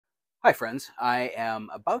Hi friends, I am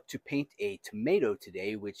about to paint a tomato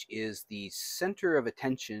today, which is the center of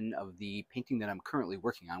attention of the painting that I'm currently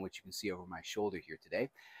working on, which you can see over my shoulder here today.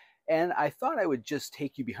 And I thought I would just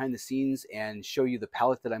take you behind the scenes and show you the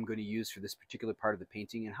palette that I'm going to use for this particular part of the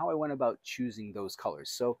painting and how I went about choosing those colors.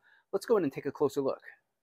 So let's go in and take a closer look.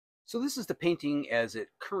 So this is the painting as it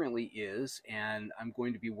currently is, and I'm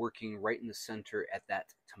going to be working right in the center at that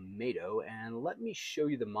tomato. And let me show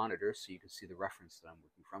you the monitor so you can see the reference that I'm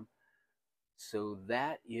working from. So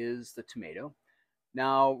that is the tomato.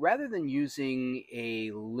 Now, rather than using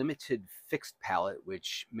a limited fixed palette,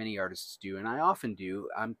 which many artists do, and I often do,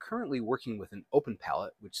 I'm currently working with an open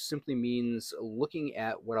palette, which simply means looking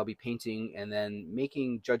at what I'll be painting and then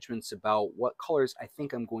making judgments about what colors I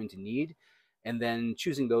think I'm going to need, and then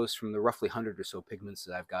choosing those from the roughly 100 or so pigments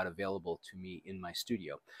that I've got available to me in my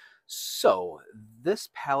studio. So this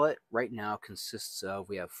palette right now consists of,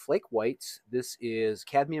 we have Flake White, this is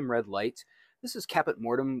Cadmium Red Light, this is Caput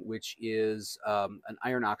Mortem, which is an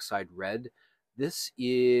iron oxide red. This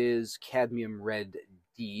is Cadmium Red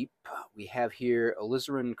Deep. We have here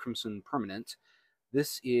Alizarin Crimson Permanent.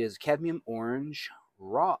 This is Cadmium Orange,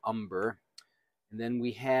 Raw Umber, and then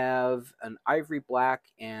we have an Ivory Black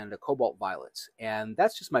and a Cobalt Violet. And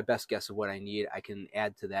that's just my best guess of what I need. I can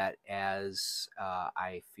add to that as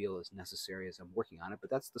I feel is necessary as I'm working on it,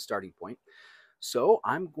 but that's the starting point. So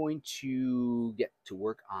I'm going to get to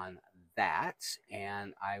work on that,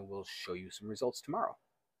 and I will show you some results tomorrow.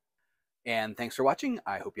 And thanks for watching.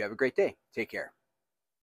 I hope you have a great day. Take care.